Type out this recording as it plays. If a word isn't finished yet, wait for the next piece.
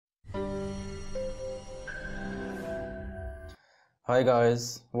Hi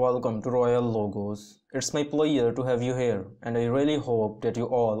guys, welcome to Royal Logos. It's my pleasure to have you here and I really hope that you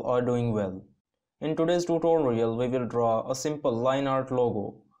all are doing well. In today's tutorial we will draw a simple line art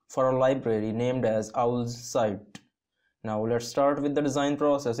logo for a library named as Owl's Site. Now let's start with the design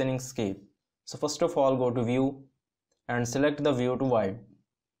process in Inkscape. So first of all go to View and select the view to wide.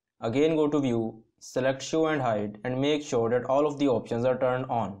 Again go to View, select Show and Hide and make sure that all of the options are turned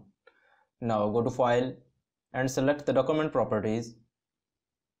on. Now go to File and select the document properties.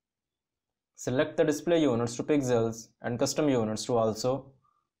 Select the display units to pixels and custom units to also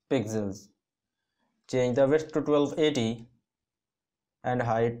pixels. Change the width to 1280 and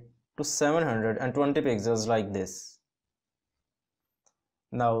height to 720 pixels like this.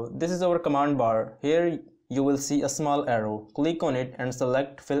 Now this is our command bar. Here you will see a small arrow. Click on it and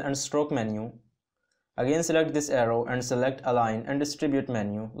select Fill and Stroke menu. Again select this arrow and select Align and Distribute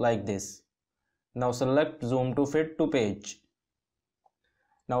menu like this. Now select Zoom to Fit to Page.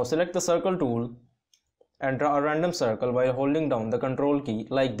 Now select the circle tool and draw a random circle while holding down the control key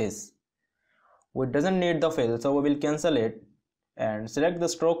like this. We doesn't need the fill, so we will cancel it and select the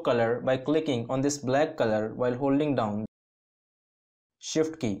stroke color by clicking on this black color while holding down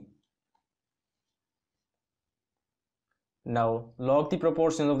Shift key. Now log the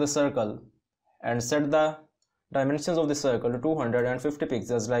proportions of the circle and set the dimensions of the circle to 250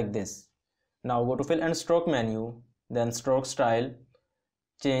 pixels like this. Now go to Fill and Stroke menu, then Stroke Style,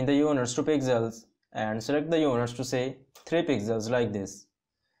 change the units to pixels and select the units to say 3 pixels like this.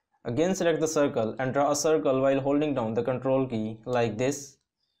 Again select the circle and draw a circle while holding down the control key like this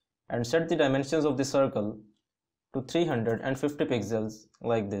and set the dimensions of the circle to 350 pixels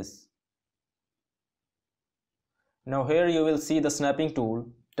like this. Now here you will see the snapping tool.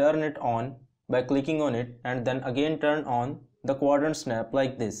 Turn it on by clicking on it and then again turn on the quadrant snap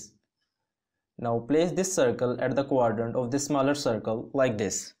like this. Now place this circle at the quadrant of this smaller circle like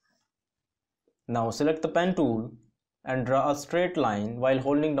this. Now select the pen tool and draw a straight line while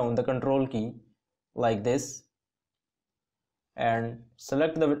holding down the control key like this and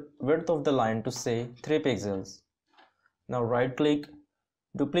select the width of the line to say 3 pixels. Now right click,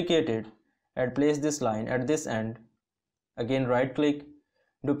 duplicate it and place this line at this end. Again right click,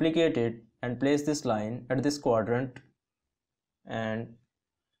 duplicate it and place this line at this quadrant and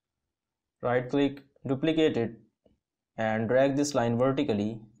right click, duplicate it and drag this line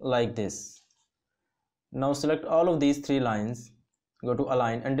vertically like this. Now select all of these 3 lines, go to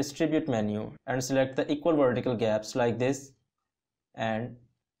Align and Distribute menu and select the equal vertical gaps like this and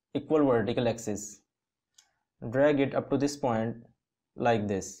equal vertical axis. Drag it up to this point like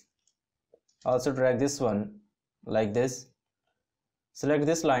this. Also drag this one like this. Select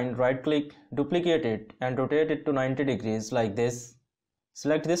this line, right click, duplicate it and rotate it to 90 degrees like this.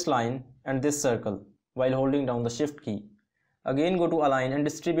 Select this line and this circle while holding down the Shift key. Again go to Align and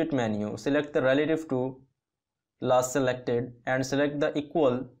Distribute menu, select the relative to last selected and select the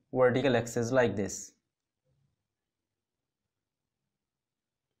equal vertical axis like this.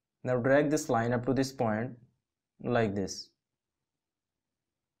 Now drag this line up to this point like this.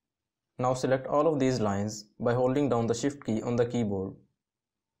 Now select all of these lines by holding down the Shift key on the keyboard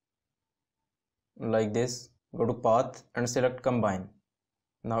like this. Go to Path and select Combine.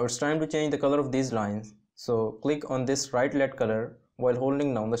 Now it's time to change the color of these lines, so click on this right LED color while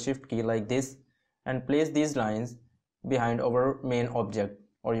holding down the Shift key like this and place these lines behind our main object,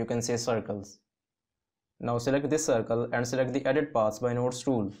 or you can say circles. Now select this circle and select the Edit Paths by Nodes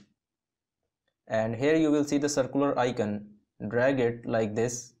tool and here you will see the circular icon. Drag it like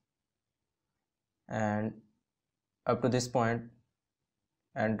this and up to this point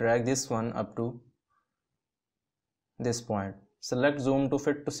and drag this one up to this point. Select Zoom to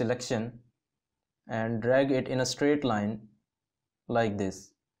Fit to Selection and drag it in a straight line like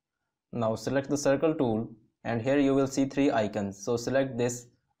this. Now select the circle tool and here you will see 3 icons, so select this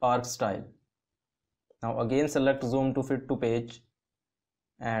arc style. Now again select Zoom to Fit to Page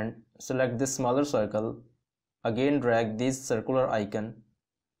and select this smaller circle. Again drag this circular icon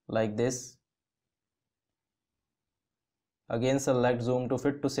like this. Again select Zoom to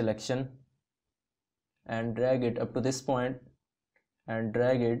Fit to Selection and drag it up to this point and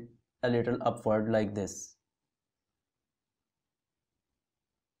drag it a little upward like this,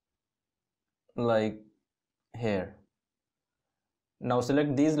 like here. Now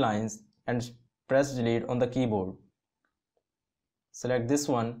select these lines and press delete on the keyboard. Select this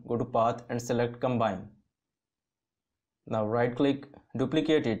one, go to Path and select Combine. Now right click,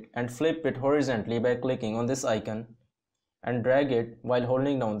 duplicate it and flip it horizontally by clicking on this icon and drag it while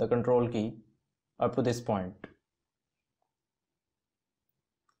holding down the control key up to this point.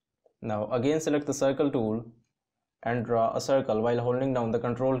 Now again select the circle tool and draw a circle while holding down the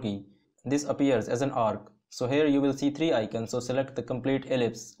control key. This appears as an arc. So here you will see 3 icons, so select the complete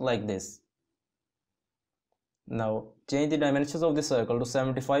ellipse like this. Now change the dimensions of the circle to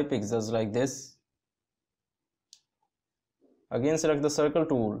 75 pixels like this. Again select the circle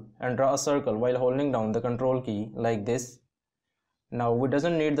tool and draw a circle while holding down the control key like this. Now we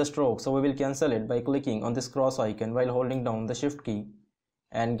doesn't need the stroke, so we will cancel it by clicking on this cross icon while holding down the shift key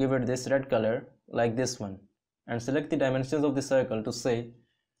and give it this red color like this one, and select the dimensions of the circle to say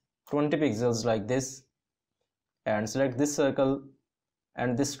 20 pixels like this, and select this circle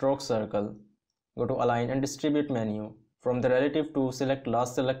and this stroke circle. Go to align and distribute menu. From the relative to select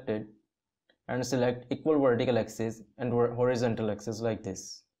last selected and select equal vertical axis and horizontal axis like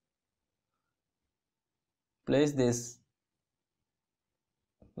this. Place this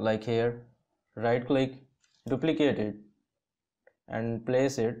like here, right click, duplicate it and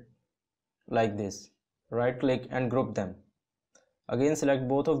place it like this. Right click and group them. Again select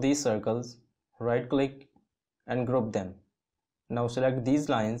both of these circles, right click and group them. Now select these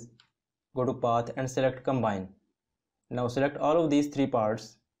lines, go to path and select combine. Now select all of these 3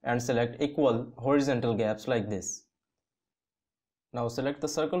 parts and select equal horizontal gaps like this. Now select the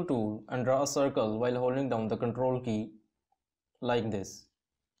circle tool and draw a circle while holding down the control key like this.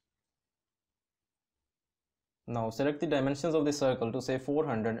 Now select the dimensions of the circle to say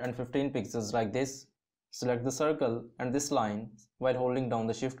 415 pixels like this. Select the circle and this line while holding down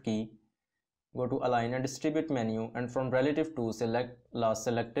the shift key. Go to align and distribute menu, and from relative to select last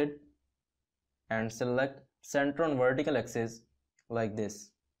selected and select center on vertical axis like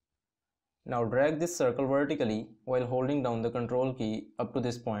this. Now drag this circle vertically while holding down the control key up to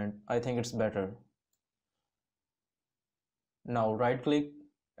this point. I think it's better. Now right click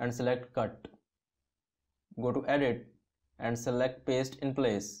and select cut. Go to edit and select paste in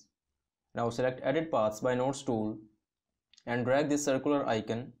place. Now select edit paths by nodes tool and drag this circular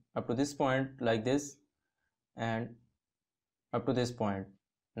icon up to this point like this and up to this point.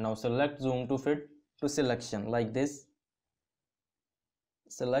 Now select zoom to fit to selection like this.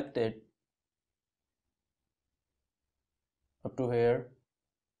 Select it up to here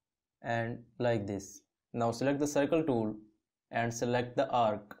and like this. Now select the circle tool and select the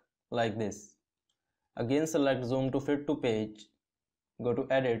arc like this. Again select zoom to fit to page. Go to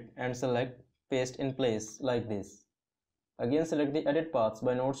edit and select paste in place like this. Again select the edit paths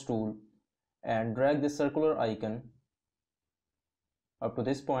by nodes tool and drag this circular icon up to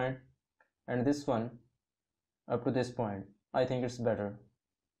this point and this one up to this point. I think it's better.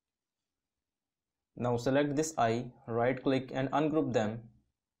 Now select this eye, right click and ungroup them.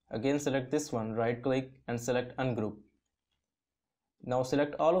 Again select this one, right click and select ungroup. Now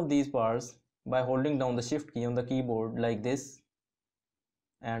select all of these parts by holding down the shift key on the keyboard like this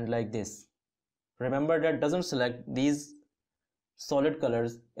and like this. Remember that doesn't select these solid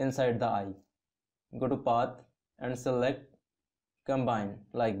colors inside the eye. Go to path and select combine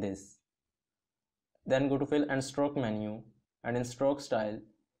like this. Then go to fill and stroke menu, and in stroke style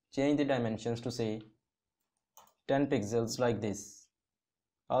change the dimensions to say 10 pixels like this.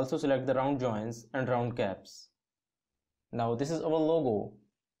 Also select the round joins and round caps. Now this is our logo.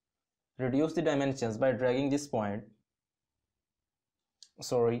 Reduce the dimensions by dragging this point.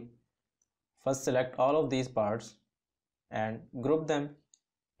 First select all of these parts and group them.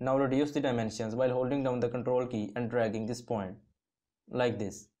 Now reduce the dimensions while holding down the control key and dragging this point like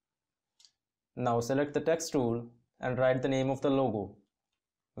this. Now select the text tool and write the name of the logo,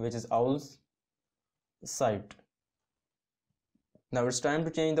 which is Owl's Site. Now it's time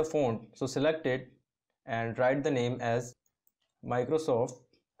to change the font, so select it and write the name as Microsoft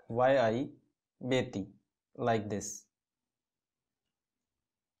YI Betty like this.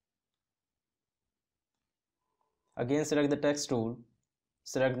 Again select the text tool,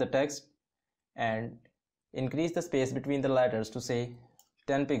 select the text and increase the space between the letters to say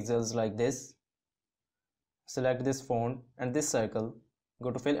 10 pixels like this. Select this font and this circle,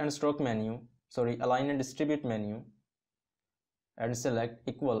 go to fill and stroke menu, align and distribute menu and select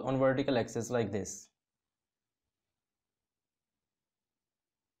equal on vertical axis like this.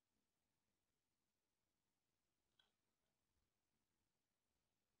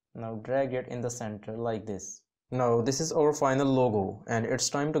 Now drag it in the center like this. Now this is our final logo and it's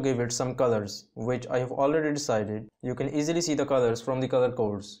time to give it some colors, which I have already decided. You can easily see the colors from the color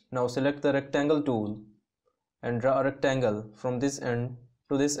codes. Now select the rectangle tool and draw a rectangle from this end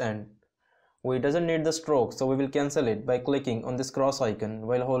to this end. We doesn't need the stroke, so we will cancel it by clicking on this cross icon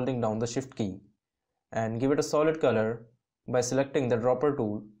while holding down the shift key, and give it a solid color by selecting the dropper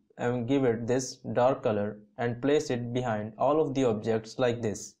tool and give it this dark color and place it behind all of the objects like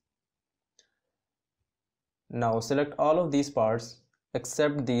this. Now select all of these parts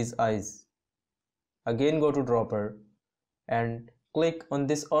except these eyes. Again go to dropper and click on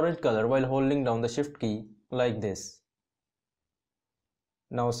this orange color while holding down the shift key like this.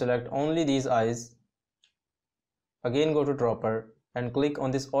 Now select only these eyes. Again go to dropper and click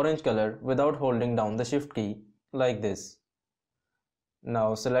on this orange color without holding down the shift key like this.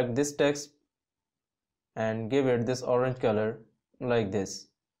 Now select this text and give it this orange color like this.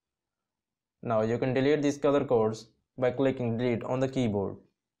 Now you can delete these color codes by clicking delete on the keyboard.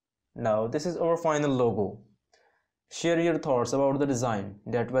 Now this is our final logo. Share your thoughts about the design,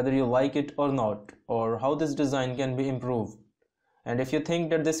 that whether you like it or not, or how this design can be improved. And if you think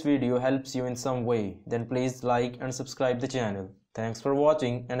that this video helps you in some way, then please like and subscribe the channel. Thanks for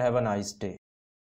watching and have a nice day.